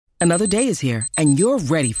Another day is here, and you're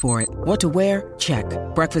ready for it. What to wear? Check.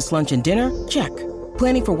 Breakfast, lunch, and dinner? Check.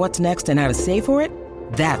 Planning for what's next and how to save for it?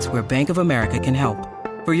 That's where Bank of America can help.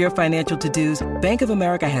 For your financial to-dos, Bank of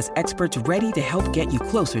America has experts ready to help get you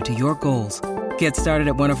closer to your goals. Get started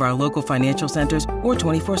at one of our local financial centers or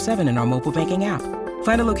 24/7 in our mobile banking app.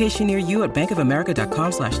 Find a location near you at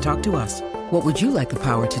bankofamerica.com/talktous. What would you like the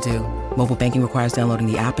power to do? Mobile banking requires downloading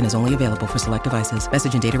the app and is only available for select devices.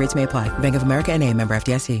 Message and data rates may apply. Bank of America N.A., member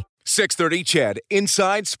FDIC. 630 CHED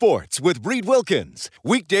Inside Sports with Reed Wilkins.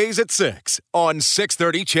 Weekdays at 6 on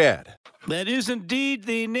 630 CHED. That is indeed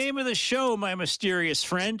the name of the show, my mysterious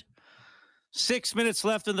friend. 6 minutes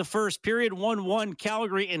left in the first period. 1-1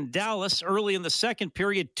 Calgary and Dallas. Early in the second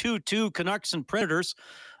period, 2-2 Canucks and Predators.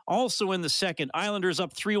 Also in the second, Islanders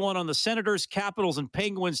up 3-1 on the Senators. Capitals and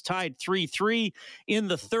Penguins tied 3-3. In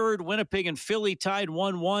the third, Winnipeg and Philly tied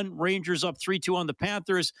 1-1. Rangers up 3-2 on the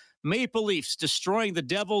Panthers. Maple Leafs destroying the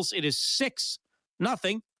Devils. It is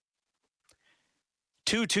 6-0.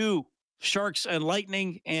 2-2 Sharks and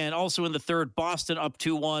Lightning. And also in the third, Boston up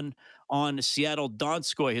 2-1 on Seattle.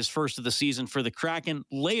 Donskoy, his first of the season for the Kraken.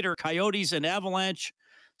 Later, Coyotes and Avalanche.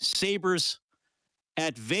 Sabres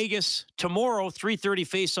at Vegas. Tomorrow, 3:30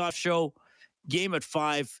 face-off show. Game at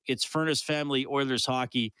 5. It's Furnace Family Oilers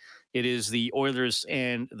hockey. It is the Oilers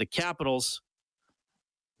and the Capitals.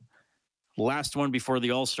 Last one before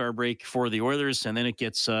the All-Star break for the Oilers, and then it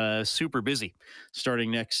gets super busy. Starting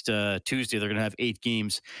next Tuesday, they're going to have 8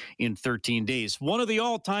 games in 13 days. One of the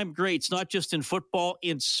all-time greats, not just in football,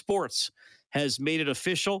 in sports, has made it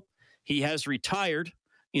official. He has retired.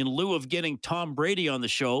 In lieu of getting Tom Brady on the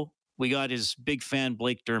show, we got his big fan,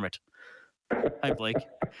 Blake Dermott. Hi, Blake.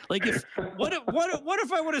 Like, what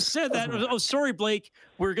if I would have said that? Oh, sorry, Blake.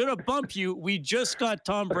 We're going to bump you. We just got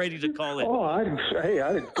Tom Brady to call in. Oh, I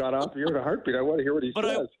got off here in a heartbeat. I want to hear what he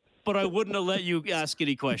says. But I wouldn't have let you ask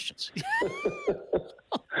any questions.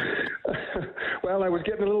 Well, I was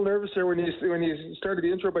getting a little nervous there when you started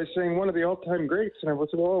the intro by saying one of the all-time greats, and I was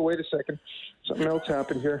like, oh, wait a second. Something else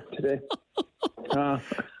happened here today.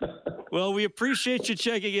 Well, we appreciate you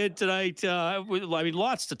checking in tonight. I mean,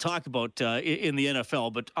 lots to talk about in the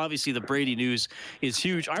NFL, but obviously the Brady news is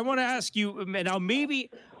huge. I want to ask you now, maybe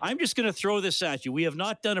I'm just going to throw this at you. We have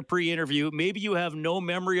not done a pre-interview. Maybe you have no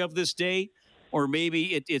memory of this day, or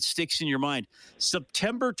maybe it sticks in your mind.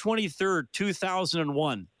 September 23rd,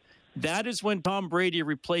 2001. That is when Tom Brady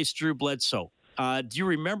replaced Drew Bledsoe. Do you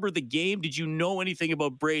remember the game? Did you know anything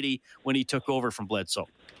about Brady when he took over from Bledsoe?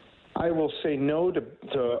 I will say no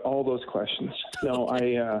to all those questions. No,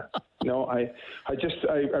 I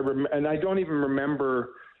and I don't even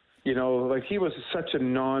remember. You know, like he was such a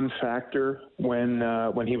non-factor when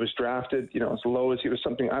he was drafted. You know, as low as he was,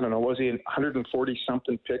 something I don't know. Was he a 140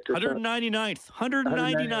 something pick or 199th?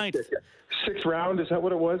 199th. 6th round, is that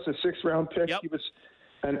what it was? A 6th round pick. Yep. He was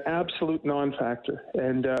an absolute non-factor,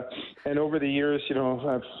 and over the years, you know,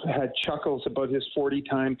 I've had chuckles about his 40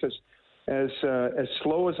 time because. As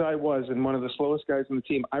slow as I was, and one of the slowest guys on the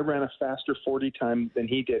team, I ran a faster 40 time than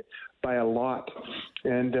he did by a lot.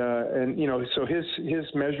 And you know, so his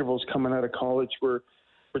measurables coming out of college were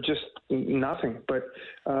just nothing. But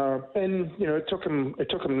and you know, it took him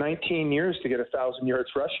 19 years to get 1,000 yards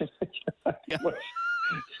rushing. Yeah.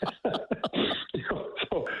 You know,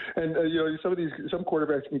 so, and you know, some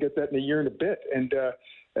quarterbacks can get that in a year and a bit, and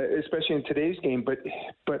especially in today's game. But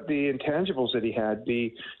the intangibles that he had,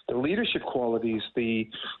 the leadership qualities, the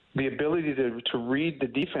ability to read the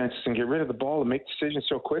defenses and get rid of the ball and make decisions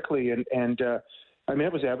so quickly, and I mean,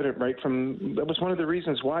 it was evident right from that was one of the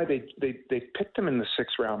reasons why they picked him in the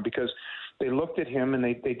 6th round, because they looked at him and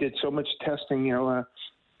they did so much testing. You know,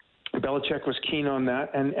 Belichick was keen on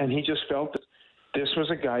that, and he just felt that this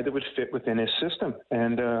was a guy that would fit within his system.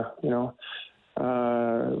 And, you know,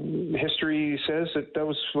 history says that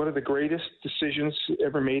was one of the greatest decisions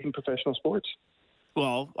ever made in professional sports.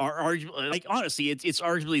 Well, like honestly, it's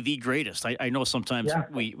arguably the greatest. I know sometimes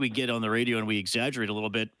we get on the radio and we exaggerate a little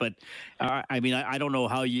bit, but I mean, I don't know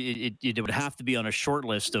how it would have to be on a short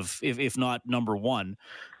list of, if not number one,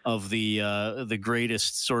 of the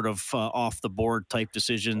greatest sort of off the board type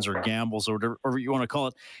decisions or gambles or whatever you want to call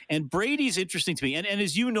it. And Brady's interesting to me. And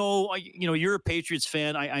as you know, you're a Patriots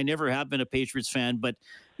fan. I never have been a Patriots fan, but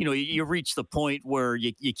you know, you reach the point where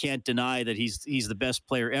you can't deny that he's the best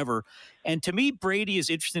player ever. And to me, Brady is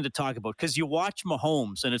interesting to talk about because you watch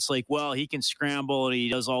Mahomes and it's like, well, he can scramble and he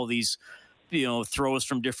does all these throws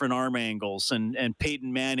from different arm angles, and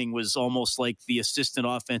Peyton Manning was almost like the assistant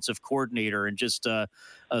offensive coordinator and just a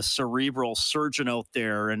cerebral surgeon out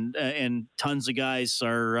there, and tons of guys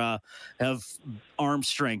have arm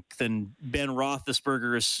strength, and Ben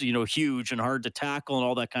Roethlisberger is huge and hard to tackle and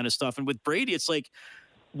all that kind of stuff. And with Brady, it's like,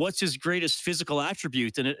 what's his greatest physical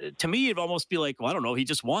attribute? And to me, it'd almost be like, well, I don't know, he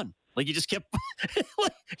just won. Like, he just kept,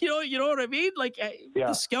 like, you know what I mean? Like,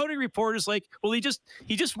 the scouting report is like, well, he just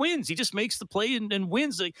wins. He just makes the play and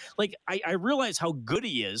wins. Like I realize how good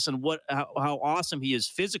he is and how awesome he is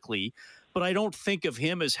physically, but I don't think of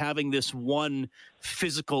him as having this one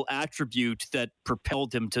physical attribute that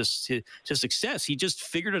propelled him to success. He just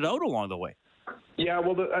figured it out along the way. Yeah,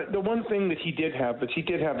 well, the one thing that he did have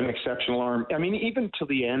an exceptional arm. I mean, even to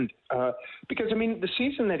the end, because, I mean, the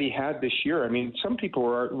season that he had this year, I mean, some people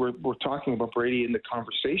were talking about Brady in the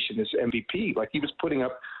conversation as MVP. Like, he was putting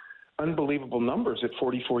up unbelievable numbers at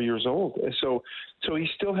 44 years old. So he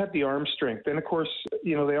still had the arm strength. And, of course,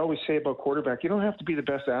 they always say about quarterback, you don't have to be the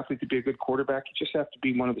best athlete to be a good quarterback. You just have to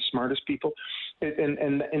be one of the smartest people. And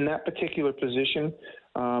in that particular position,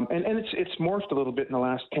 and it's morphed a little bit in the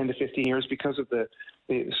last 10 to 15 years because of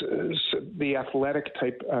the athletic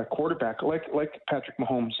type quarterback like Patrick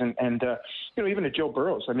Mahomes and even a Joe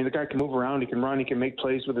Burrows. I mean, the guy can move around, he can run, he can make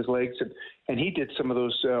plays with his legs, and he did some of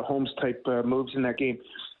those Holmes type moves in that game.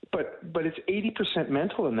 But it's 80%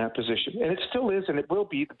 mental in that position, and it still is, and it will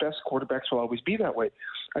be. The best quarterbacks will always be that way.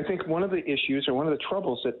 I think one of the issues or one of the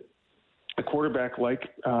troubles that a quarterback like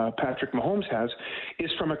Patrick Mahomes has is,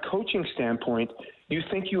 from a coaching standpoint, you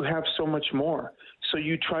think you have so much more, so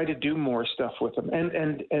you try to do more stuff with him.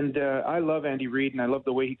 And I love Andy Reid, and I love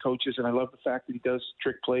the way he coaches, and I love the fact that he does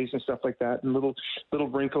trick plays and stuff like that, and little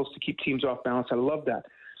wrinkles to keep teams off balance. I love that.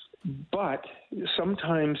 But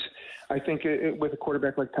sometimes I think with a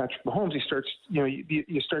quarterback like Patrick Mahomes, he starts,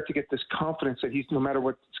 you start to get this confidence that he's, no matter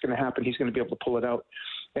what's going to happen, he's going to be able to pull it out.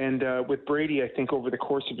 And with Brady, I think over the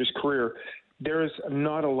course of his career, there's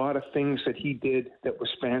not a lot of things that he did that was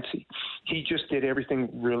fancy. He just did everything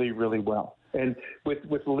really, really well. And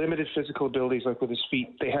with limited physical abilities, like with his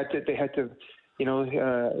feet, they had to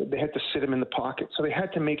sit him in the pocket. So they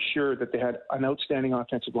had to make sure that they had an outstanding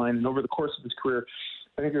offensive line. And over the course of his career,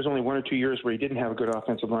 I think there's only 1 or 2 years where he didn't have a good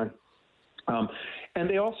offensive line. And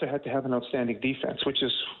they also had to have an outstanding defense, which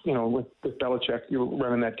is, with Belichick, you're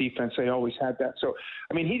running that defense. They always had that. So,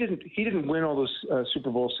 I mean, he didn't win all those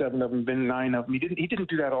Super Bowl, 7 of them, been 9 of them. He didn't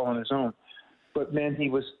do that all on his own. But, man, he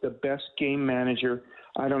was the best game manager.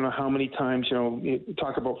 I don't know how many times, you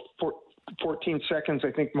talk about 14 seconds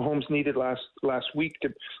I think Mahomes needed last week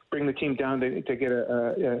to bring the team down to get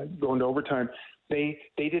go into overtime. They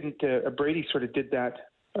didn't. Brady sort of did that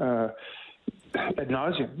ad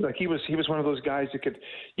nauseum. Like he was one of those guys that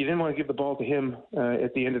you didn't want to give the ball to him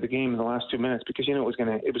at the end of the game in the last 2 minutes, because it was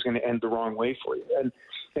going to end the wrong way for you.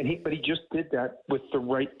 But he just did that with the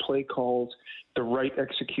right play calls, the right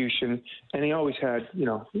execution, and he always had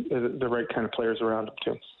the right kind of players around him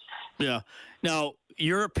too. Yeah. Now,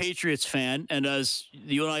 you're a Patriots fan, and as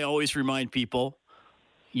you and I always remind people,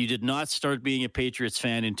 you did not start being a Patriots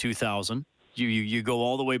fan in 2000. You go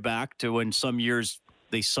all the way back to when some years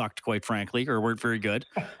they sucked, quite frankly, or weren't very good.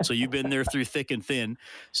 So you've been there through thick and thin.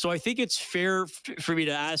 So I think it's fair for me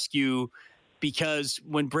to ask you, because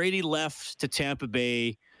when Brady left to Tampa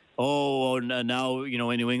Bay, now,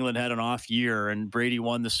 New England had an off year and Brady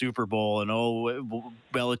won the Super Bowl, and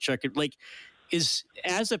Belichick,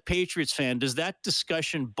 as a Patriots fan, does that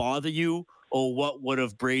discussion bother you? Oh, what would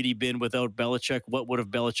have Brady been without Belichick? What would have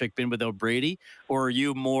Belichick been without Brady? Or are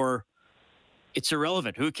you more, it's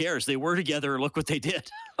irrelevant, who cares? They were together, look what they did.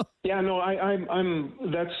 Yeah, no, I'm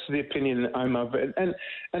that's the opinion I'm of. And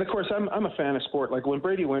of course, I'm a fan of sport. Like when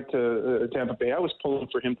Brady went to Tampa Bay, I was pulling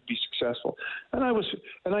for him to be successful. And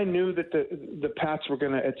I knew that the Pats were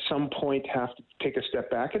going to at some point have to take a step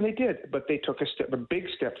back, and they did, but they took a big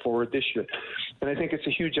step forward this year. And I think it's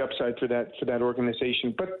a huge upside for that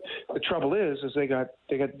organization. But the trouble is they got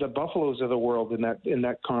the Buffaloes of the world in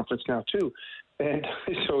that conference now too. And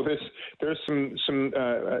so there's some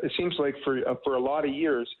it seems like for a lot of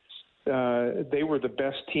years, they were the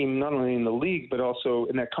best team, not only in the league, but also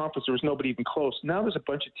in that conference. There was nobody even close. Now there's a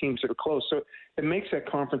bunch of teams that are close. So it makes that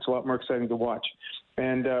conference a lot more exciting to watch.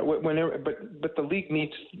 And but the league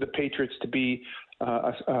needs the Patriots to be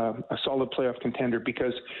a solid playoff contender,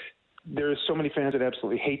 because there's so many fans that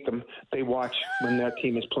absolutely hate them. They watch when that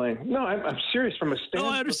team is playing. No, I'm serious from a stand. No,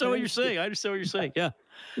 I understand what you're saying. Yeah.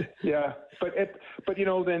 Yeah. But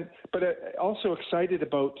also excited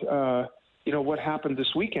about, what happened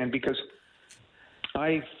this weekend, because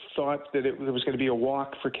I thought that it was going to be a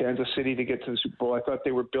walk for Kansas City to get to the Super Bowl. I thought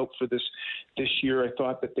they were built for this year. I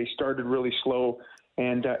thought that they started really slow.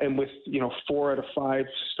 And with 4 out of 5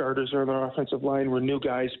 starters on their offensive line were new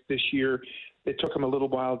guys this year. It took them a little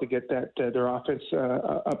while to get their offense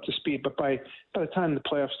up to speed. But by the time the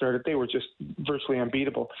playoffs started, they were just virtually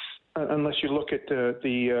unbeatable. Unless you look at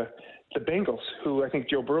the Bengals, who I think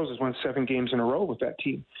Joe Burrow has won 7 games in a row with that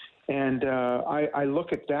team. And I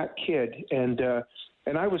look at that kid, and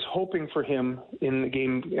I was hoping for him in the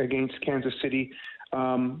game against Kansas City.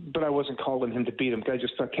 But I wasn't calling him to beat him. I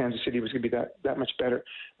just thought Kansas City was going to be that much better,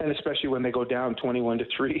 and especially when they go down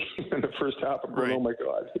 21-3 in the first half. I'm going, oh my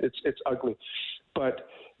God, it's ugly. But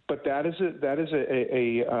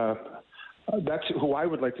that's who I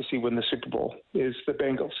would like to see win the Super Bowl is the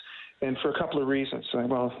Bengals, and for a couple of reasons.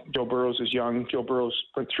 Well, Joe Burrow is young. Joe Burrow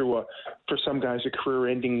went through for some guys a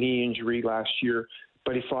career-ending knee injury last year,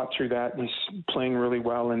 but he fought through that, and he's playing really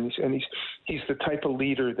well, and he's the type of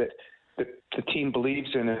leader that the team believes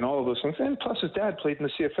in, and all of those things. And plus his dad played in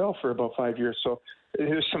the CFL for about 5 years. So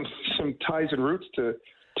there's some ties and roots to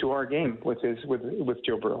our game with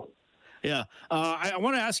Joe Burrow. Yeah. I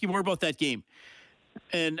want to ask you more about that game.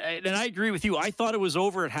 And I agree with you. I thought it was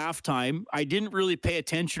over at halftime. I didn't really pay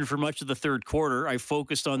attention for much of the third quarter. I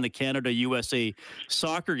focused on the Canada-USA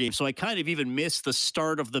soccer game. So I kind of even missed the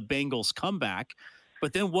start of the Bengals comeback.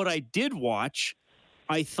 But then what I did watch,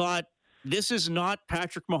 I thought, this is not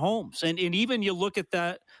Patrick Mahomes. And even you look at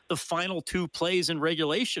the final 2 plays in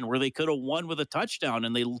regulation where they could have won with a touchdown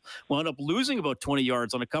and they wound up losing about 20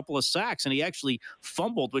 yards on a couple of sacks. And he actually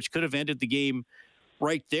fumbled, which could have ended the game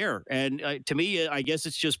right there. And to me, I guess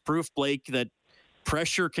it's just proof, Blake, that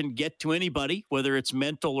pressure can get to anybody, whether it's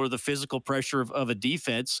mental or the physical pressure of a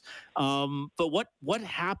defense. But what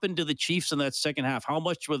happened to the Chiefs in that second half? How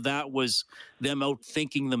much of that was them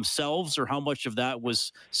outthinking themselves, or how much of that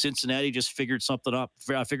was Cincinnati just figured something out?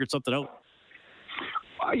 I think it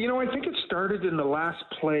started in the last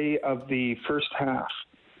play of the first half.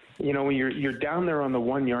 When you're down there on the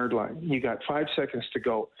 1 yard line, you got 5 seconds to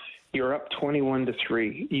go. You're up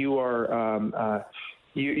 21-3. You are.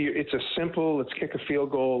 It's a simple, let's kick a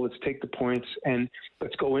field goal, let's take the points, and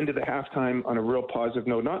let's go into the halftime on a real positive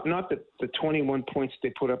note. Not that the 21 points they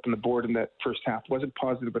put up on the board in that first half wasn't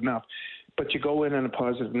positive enough, but you go in on a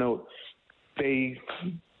positive note. They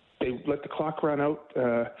let the clock run out.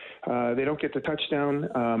 They don't get the touchdown.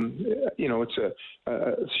 It's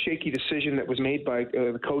a shaky decision that was made by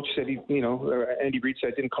the coach. Said Andy Reid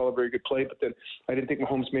said, I didn't call a very good play, but then I didn't think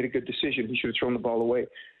Mahomes made a good decision. He should have thrown the ball away.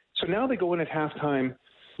 So now they go in at halftime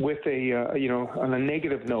with on a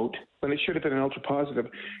negative note when it should have been an ultra positive,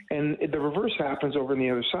 and the reverse happens over on the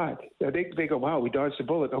other side. They go, wow, we dodged the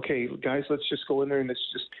bullet. Okay, guys, let's just go in there and let's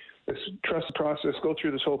trust the process, go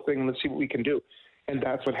through this whole thing, and let's see what we can do. And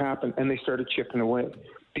that's what happened, and they started chipping away.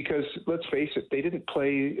 Because let's face it,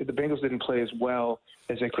 the Bengals didn't play as well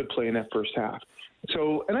as they could play in that first half.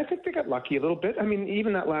 So, and I think they got lucky a little bit. I mean,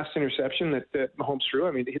 even that last interception that Mahomes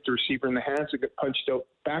threw, they hit the receiver in the hands. It got punched out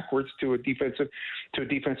backwards to a defensive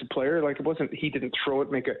player. Like, he didn't throw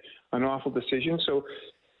it, make an awful decision. So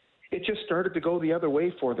it just started to go the other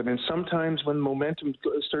way for them. And sometimes when momentum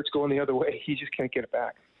starts going the other way, you just can't get it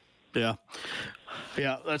back. Yeah,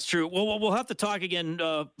 that's true. Well, we'll have to talk again,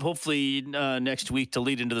 hopefully next week to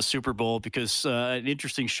lead into the Super Bowl, because an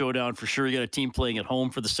interesting showdown for sure. You got a team playing at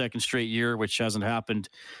home for the second straight year, which hasn't happened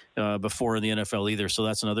before in the NFL either. So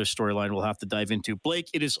that's another storyline we'll have to dive into. Blake,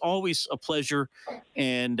 it is always a pleasure,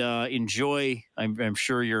 and enjoy. I'm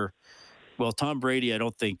sure you're. Well, Tom Brady, I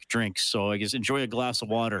don't think drinks, so I guess enjoy a glass of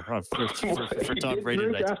water for Tom Brady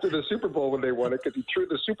tonight. After the Super Bowl when they won it, because he threw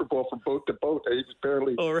the Super Bowl from boat to boat. He was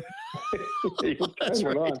barely. Oh, right. He kind of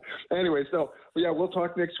went on. Anyways, we'll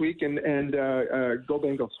talk next week and go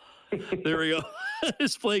Bengals. There we go.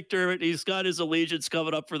 It's Blake Dermott. He's got his allegiance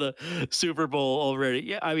coming up for the Super Bowl already.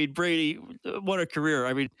 Yeah, Brady, what a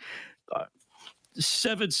career.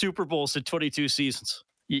 7 Super Bowls in 22 seasons.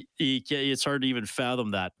 It's hard to even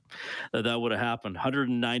fathom that would have happened.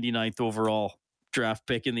 199th overall draft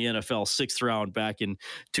pick in the NFL, 6th round back in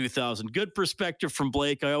 2000. Good perspective from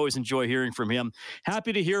Blake. I always enjoy hearing from him.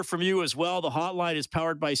 Happy to hear from you as well. The hotline is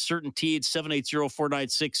powered by CertainTeed,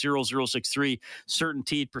 780-496-0063.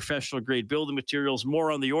 CertainTeed, professional grade building materials.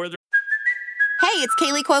 More on the order. Hey, it's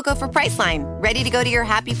Kaylee Cuoco for Priceline. Ready to go to your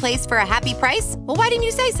happy place for a happy price? Well, why didn't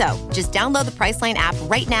you say so? Just download the Priceline app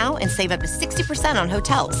right now and save up to 60% on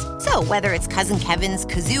hotels. So whether it's Cousin Kevin's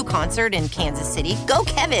Kazoo Concert in Kansas City, go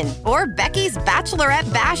Kevin, or Becky's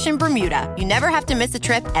Bachelorette Bash in Bermuda, you never have to miss a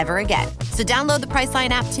trip ever again. So download the Priceline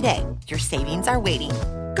app today. Your savings are waiting.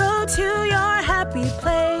 Go to your happy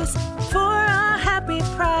place for a happy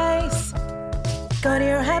price. Go to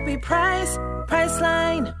your happy price,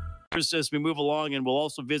 Priceline. As we move along, and we'll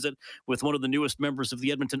also visit with one of the newest members of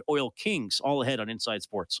the Edmonton Oil Kings, all ahead on Inside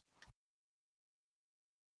Sports.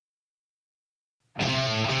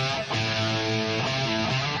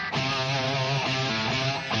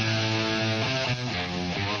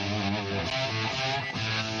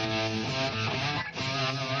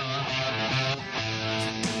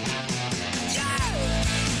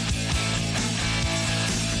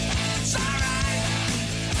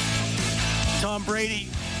 Tom Brady,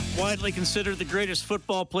 widely considered the greatest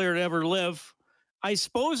football player to ever live. I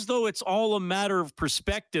suppose, though, it's all a matter of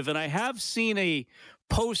perspective. And I have seen a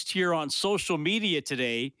post here on social media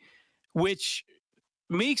today, which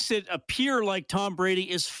makes it appear like Tom Brady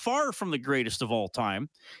is far from the greatest of all time.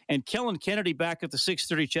 And Kellen Kennedy back at the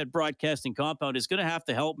 630 Ched Broadcasting Compound is going to have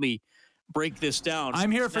to help me break this down.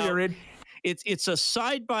 I'm here for you, Reed. It's a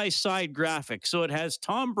side-by-side graphic. So it has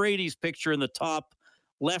Tom Brady's picture in the top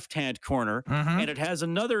left-hand corner, and it has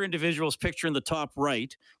another individual's picture in the top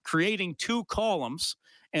right, creating two columns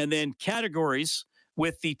and then categories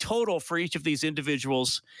with the total for each of these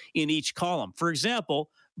individuals in each column. For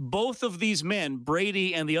example, both of these men,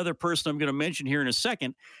 Brady and the other person I'm going to mention here in a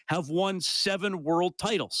second, have won 7 world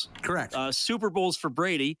titles. Correct. Super Bowls for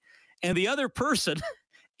Brady. And the other person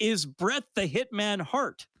is Bret the Hitman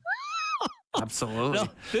Hart. Absolutely. Now,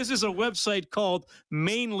 this is a website called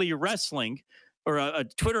Mainly Wrestling, or a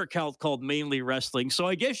Twitter account called Mainly Wrestling. So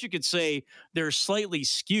I guess you could say they're slightly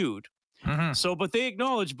skewed. So, but they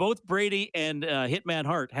acknowledge both Brady and Hitman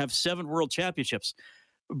Hart have 7 world championships.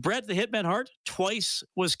 Bret the Hitman Hart twice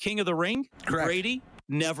was King of the Ring. Correct. Brady,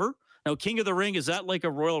 never. Now, King of the Ring, is that like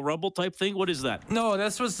a Royal Rumble type thing? What is that? No,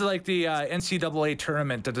 this was like the NCAA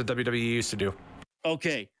tournament that the WWE used to do.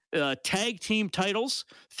 Okay. Tag team titles,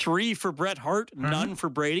 3 for Bret Hart, none for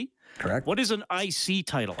Brady. Correct. What is an IC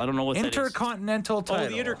title? I don't know what that is. Intercontinental title. Oh,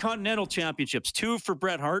 the Intercontinental Championships. 2 for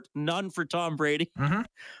Bret Hart, none for Tom Brady.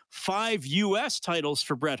 5 U.S. titles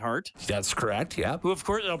for Bret Hart. That's correct, yeah. Who, of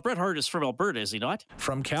course, Bret Hart is from Alberta, is he not?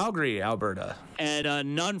 From Calgary, Alberta.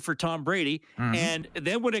 And none for Tom Brady. And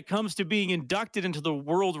then when it comes to being inducted into the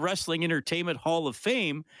World Wrestling Entertainment Hall of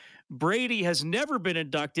Fame, Brady has never been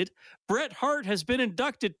inducted. Bret Hart has been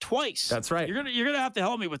inducted twice. That's right. You're gonna have to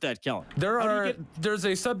help me with that, Kellen. There's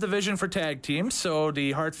a subdivision for tag teams. So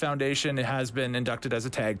the Hart Foundation has been inducted as a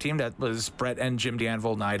tag team. That was Bret and Jim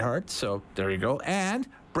Danville Neidhart. So there you go. And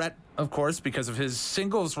Bret, of course, because of his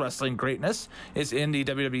singles wrestling greatness, is in the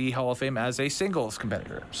WWE Hall of Fame as a singles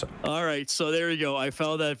competitor. So all right, so there you go. I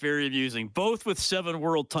found that very amusing. Both with 7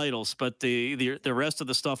 world titles, but the rest of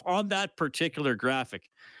the stuff on that particular graphic,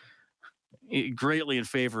 greatly in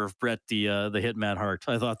favor of Bret the Hitman Hart.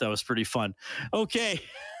 I thought that was pretty fun. Okay,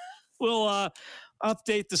 we'll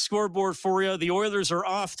update the scoreboard for you. The Oilers are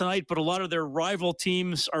off tonight, but a lot of their rival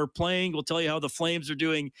teams are playing. We'll tell you how the Flames are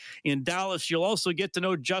doing in Dallas. You'll also get to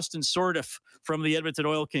know Justin Sordiff from the Edmonton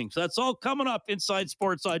Oil Kings. That's all coming up inside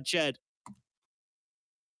Sports on Ched.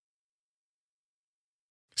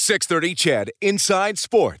 630 Ched Inside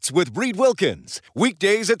Sports with Reed Wilkins.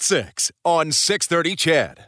 Weekdays at 6 on 630 Ched.